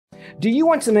Do you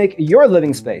want to make your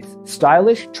living space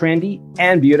stylish, trendy,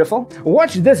 and beautiful?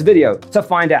 Watch this video to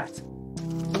find out.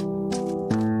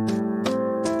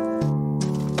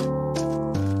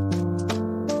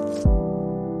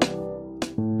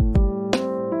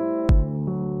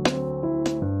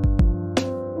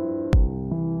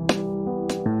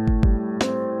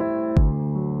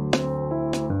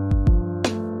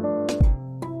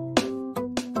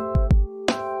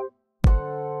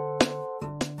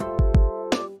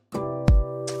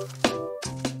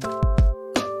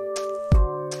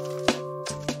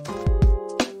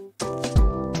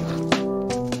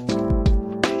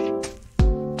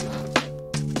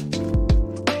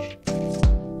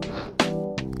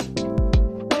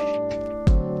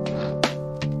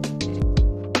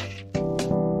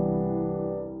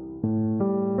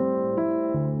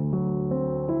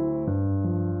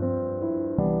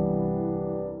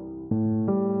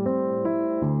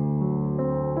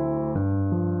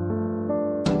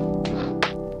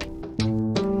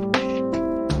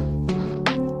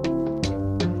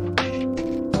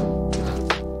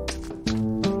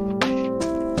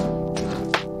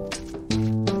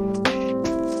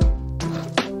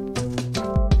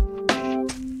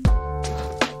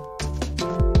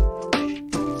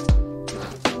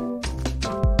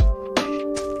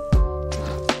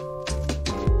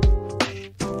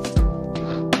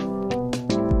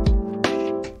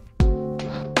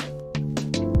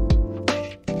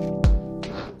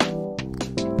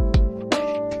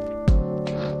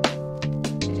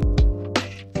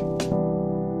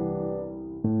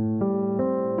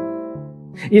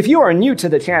 If you are new to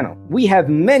the channel, we have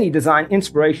many design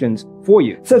inspirations for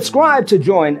you. Subscribe to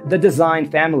join the design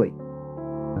family.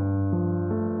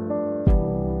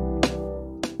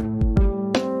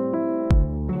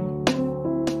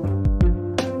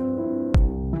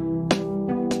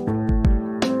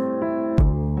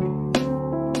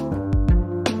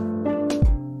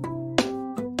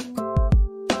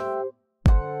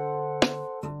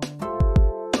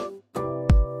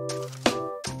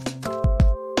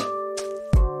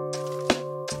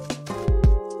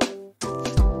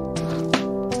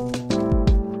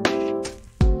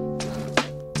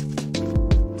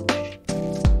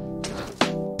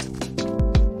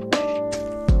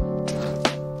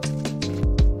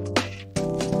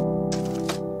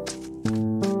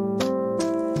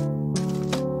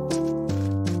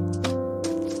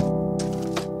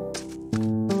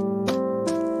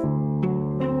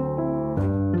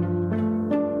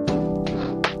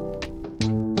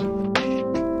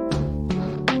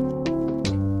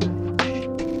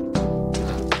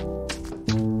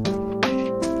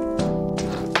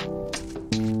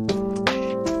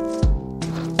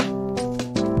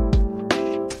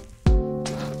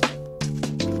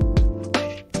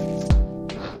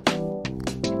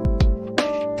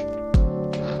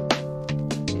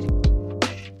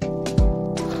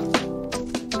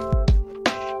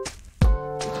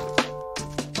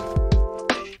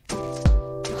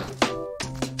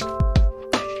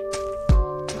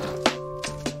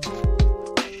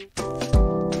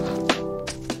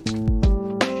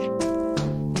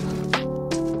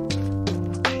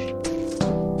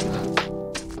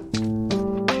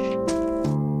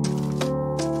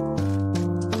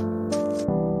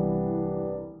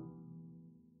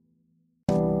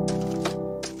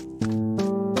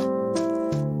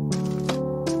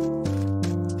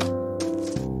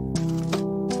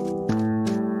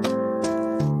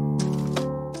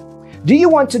 Do you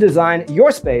want to design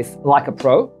your space like a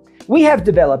pro? We have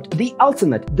developed the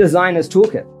ultimate designer's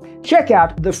toolkit. Check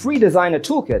out the free designer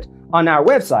toolkit on our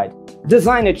website,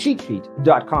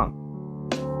 designercheatsheet.com.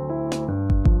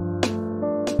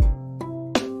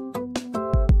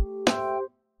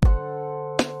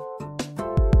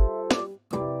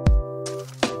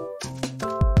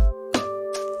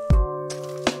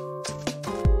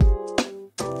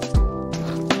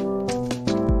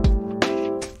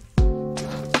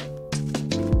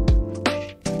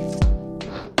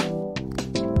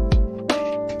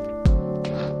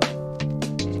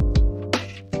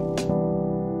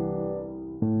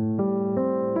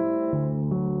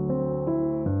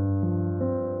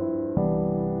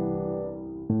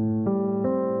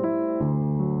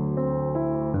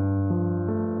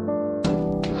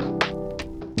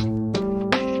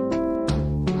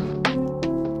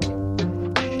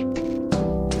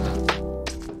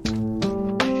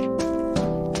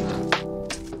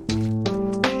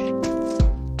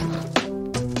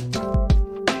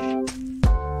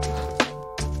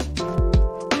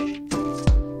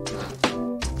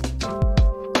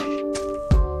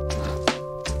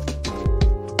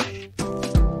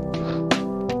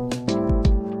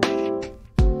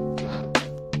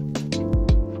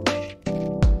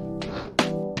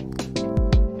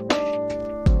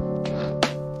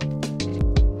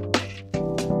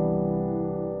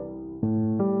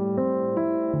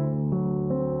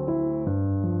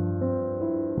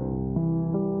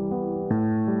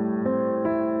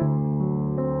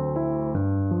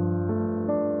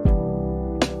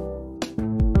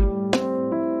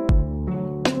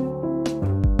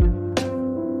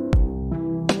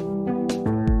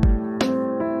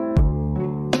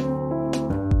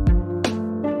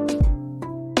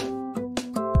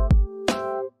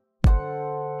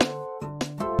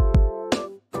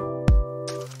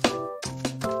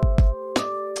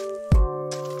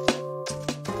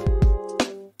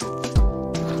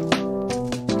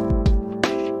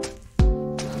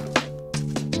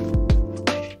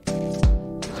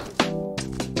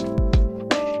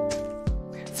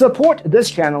 Support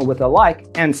this channel with a like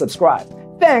and subscribe.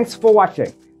 Thanks for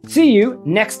watching. See you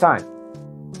next time.